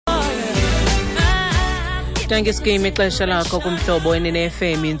Nangesikimi ixesha lakho kumhlobo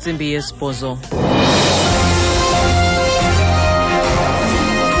FM intsimbi yesibhozo.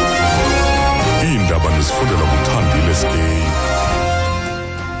 Iindaba nezifundela kuThandile Skate.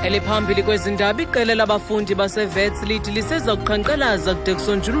 Eliphambili kwezindaba iqela labafundi base Wits lithi liseza kuqhankqalaza kude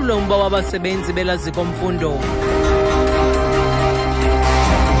kusonjululwe umba wabasebenzi belaziko mfundo.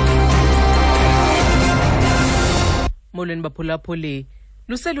 Molweni baphulaphuli.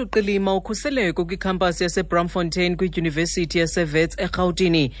 Luseluqilima ukhuseleko kwikhampasi yase Braamfontein kwidyunivesity yase Wits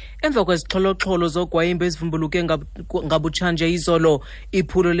eRhawutini emva kwezixholo zogwayimbo ezivumbuluke ngabutshanje izolo.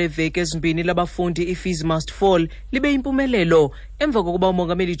 Iphulo leveki ezimbini labafundi ifees must fall libe impumelelo emva kokuba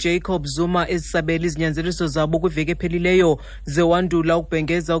umongameli Jacob Zuma ezisabela izinyanzeliso zabo kwiveki ephelileyo ze wandula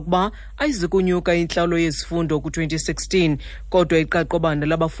ukubhengeza ukuba ayizikunyuka intlawulo yezifundo ku-2016. Kodwa iqaqobana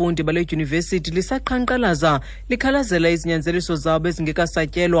labafundi bale dyunivesithi lisaqhankqalaza likhalazela izinyanzeliso zabo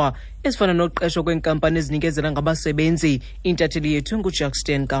ezingekasatyelwa ezifana noqesho kweenkampani ezinikezela ngabasebenzi. Intatheli yethu nguJack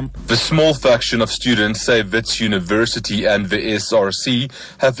Steenkamp. The small faction of students say Wits University and the SRC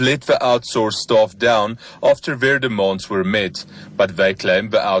have let the outsourced staff down after their demands were met. But they claim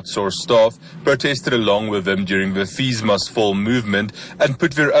the outsourced staff protested along with them during the fees must fall movement and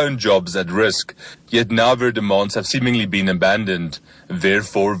put their own jobs at risk. Yet now their demands have seemingly been abandoned.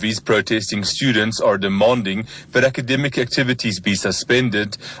 Therefore, these protesting students are demanding that academic activities be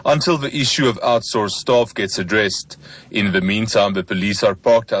suspended until the issue of outsourced staff gets addressed. In the meantime, the police are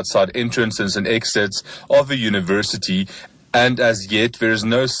parked outside entrances and exits of the university, and as yet there is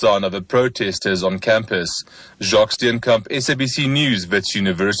no sign of the protesters on campus. Jacques Steenkamp, SABC News, Wits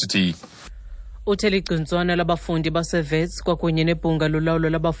University. Utheligcintswana labafundi base Wits kwakunye nebhunga lolawulo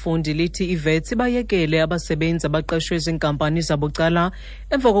labafundi lithi iWits bayekele abasebenzi abaqeshwe ezinkampani zabucala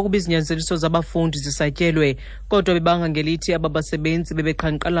emva kokuba izinyanzeliso zabafundi zisatyelwe. Kodwa bebanga ngelithi aba basebenzi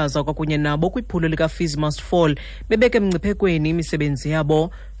bebeqhankqalaza kwakunye nabo kwiphulo lika fees must fall bebeke emngciphekweni imisebenzi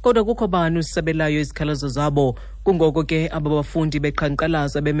yabo. Kodwa kukho bani usabelayo izikhalazo zabo. Kungoko ke aba bafundi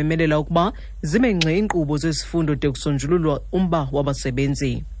beqhankqalaza bememelela ukuba zime ngxe inkqubo zezifundo de kusonjululwa umba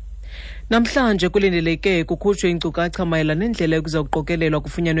wabasebenzi. Namhlanje kulindeleke kukhutshwe inkcukacha mayelana nendlela ekuza kuqokelelwa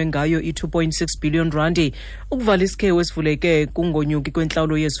kufunyanwe ngayo i-2.6 billion randi ukuvala isikhewu esivuleke kungonyuki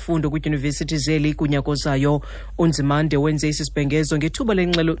kwentlawulo yezifundo kwidyunivesithi zeli kunyaka ozayo. Unzimande wenze isibhengezo ngethuba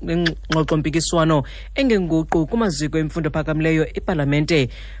lengxoxo-mpikiswano engenguqu kumaziko emfundo ephakamileyo epalamente.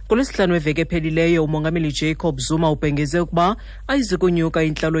 KuLwesihlanu weveki ephelileyo umongameli Jacob Zuma ubhengeze ukuba ayizikunyuka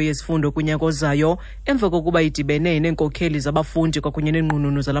intlawulo yezifundo kunyaka ozayo emva kokuba idibene neenkokheli zabafundi kwakunye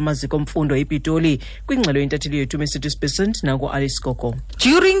neenqununu zala maziko mfundo ePitoli. Kwingxelo yentatheli yethu Mercedes Besant nango Alice Koko.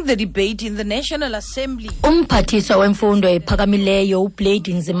 During the debate in the National Assembly, umphathiswa wemfundo ephakamileyo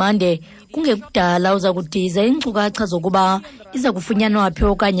uBlade Nzimande kungekudala uza kudiza inkcukacha zokuba iza kufunyanwa phi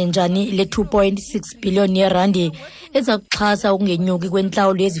okanye njani le 2.6 billion yerandi eza kuxhasa ukungenyuki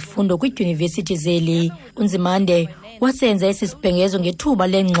kwentlawulo yezifundo kwidyunivesithi zeli. Unzimande wasenza esi sibhengezo ngethuba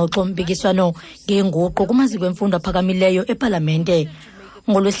lengxoxo-mpikiswano ngenguqu kumaziko emfundo aphakamileyo epalamente.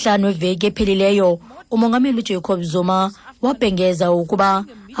 NgoLwesihlanu weveki ephelileyo umongameli uJacob Zuma wabhengeza ukuba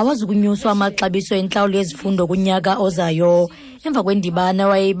awazikunyuswa amaxabiso entlawulo yezifundo kunyaka ozayo emva kwendibano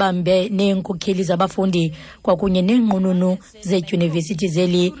wayeyibambe neenkokheli zabafundi kwakunye neenqununu zedyunivesithi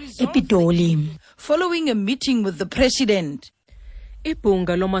zeli ePitoli. Following a meeting with the president,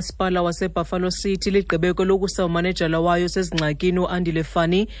 Ibhunga lomasipala waseBuffalo City ligqibe lokusa umanejala wayo sezingxakini uAndile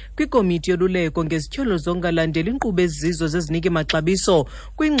Fani kwikomiti yoluleko ngezityholo zongalandeli inkqubo ezizo zezinike maxabiso.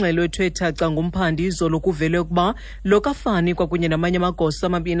 Kwingxelo ethethaca ngumphandi izolo kuvele ukuba lo kaFani kwakunye namanye amagosa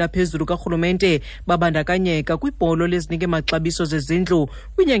amabini aphezulu karhulumente babandakanyeka kwibholo lezinike maxabiso zezindlu.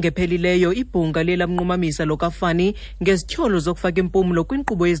 Kwinyanga ephelileyo ibhunga liye lamnqumamisa lo kaFani ngezityholo zokufaka impumlo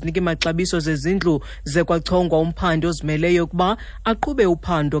kwinkqubo yezinike maxabiso zezindlu ze kwachongwa umphandi ozimeleyo ukuba aqhube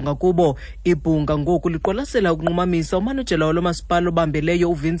uphando ngakubo. Ibhunga ngoku liqwalasela ukunqumamisa umanejala walomasipala obambeleyo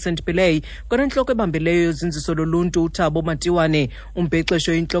uVincent Pillay kwanentloko ebambeleyo yozinziso loluntu uThabo Matiwane.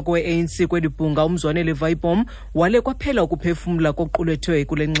 Umbhexesho intloko we-ANC kweli bhunga uMzwanele Vayibhom wale kwaphela ukuphefumla koqulethwe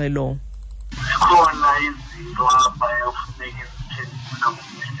kule ngxelo. Khona izinto apha ekufuneka ziphendulwe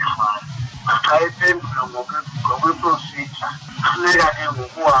ngumnifana. Xa iphendulwe ngokweprocedure kufuneka ke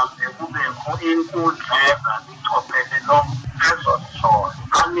ngokuhambe kubekho inkundla ezalichophele lo ezohlolo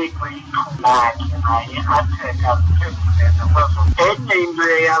anikwe ithuba lakhe naye athethe aphendulele kwezo. Enye into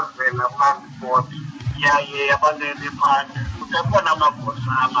eyazela kulaa yaye yabalele phandle kusekhona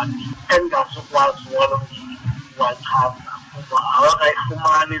amagosa amaninzi engasukwazi walomini wachaza kuba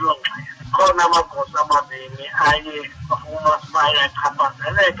awakayifumani loo ngxelo. Khona amagosa amabini aye afuna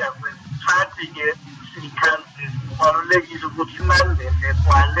bayachaphazeleka kwezithathi ke sikhanzisi kubalulekile ukuthi silandele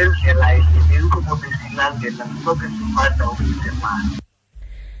kwale ndlela inkqubo besilandela soke siphatha ukusemali.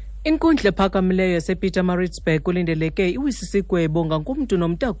 Inkundla ephakamileyo yasePietermaritzburg kulindeleke iwisisigwebo ngankumntu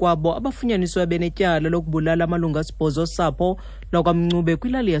nomntakwabo abafunyaniswe benetyala lokubulala amalungu asibhozo osapho lwakwamncube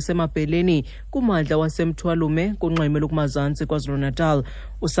kwilali yasemabheleni kummandla wasemthwalume kunxweme lokumazantsi KwaZulu-Natal.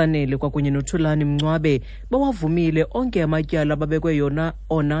 Usanele kwakunye nothulani Mncwabe bawavumile onke amatyala ababekwe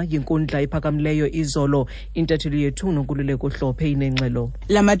ona yinkundla ephakamileyo izolo. Intatheli yethu noNkululeko Hlophe inengxelo.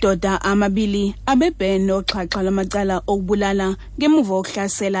 La madoda amabili abebheno oxhaxha lamacala okubulala ngemuva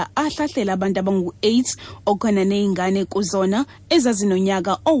okuhlasela ahlahlela abantu abangu-8 okhona neingane kuzona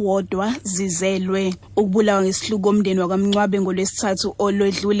ezazinonyaka owodwa zizelwe. Ukubulawa ngesihluku omndeni wakwamncwabe ngolwesithathu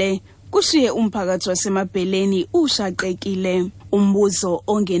olwedlule kushiye umphakathi wasemabheleni ushaqekile. Umbuzo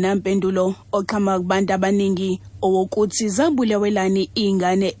ongenampendulo oqhamuka kubantu abaningi owokuthi zabulawelani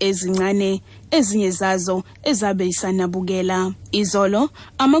ingane ezincane ezinye zazo ezabe isanabukela. Izolo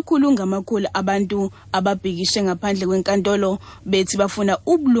amakhulu ngamakhulu abantu ababhikishe ngaphandle kwenkantolo bethi bafuna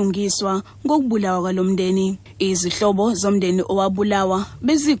ubulungiswa ngokubulawa kwalomndeni. Izihlobo zomndeni owabulawa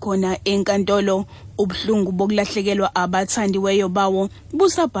bezikhona enkantolo. Ubuhlungu bokulahlekelwa abathandiweyo bawo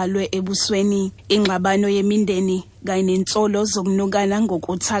busabhalwe ebusweni. Ingxabano yemindeni kanye nensolo zokunukana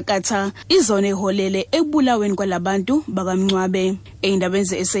ngokuthakatha izona eholele ekubulaweni kwalabantu bakamncwabe. Eindabeni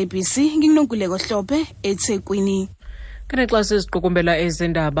ze-SABC nginonkuleko Hlophe eThekwini. Kana xa siziqukumbela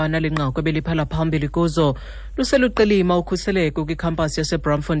ezindaba nalenqaku ebeliphala phambili kuzo. Luseluqilima ukhuseleko kwikhampasi yase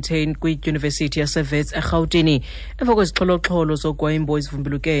Braamfontein kwidyunivesity yase Wits eRhawutini emva kwezixholo zogwayimbo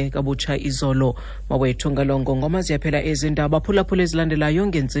ezivumbuluke kabutsha izolo. Mawethu ngalongo ngoma ziyaphela ezindaba phulaphula ezilandelayo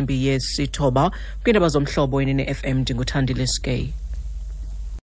ngentsimbi yesithoba kwindaba zomhlobo enene FM ndinguthandile Skay.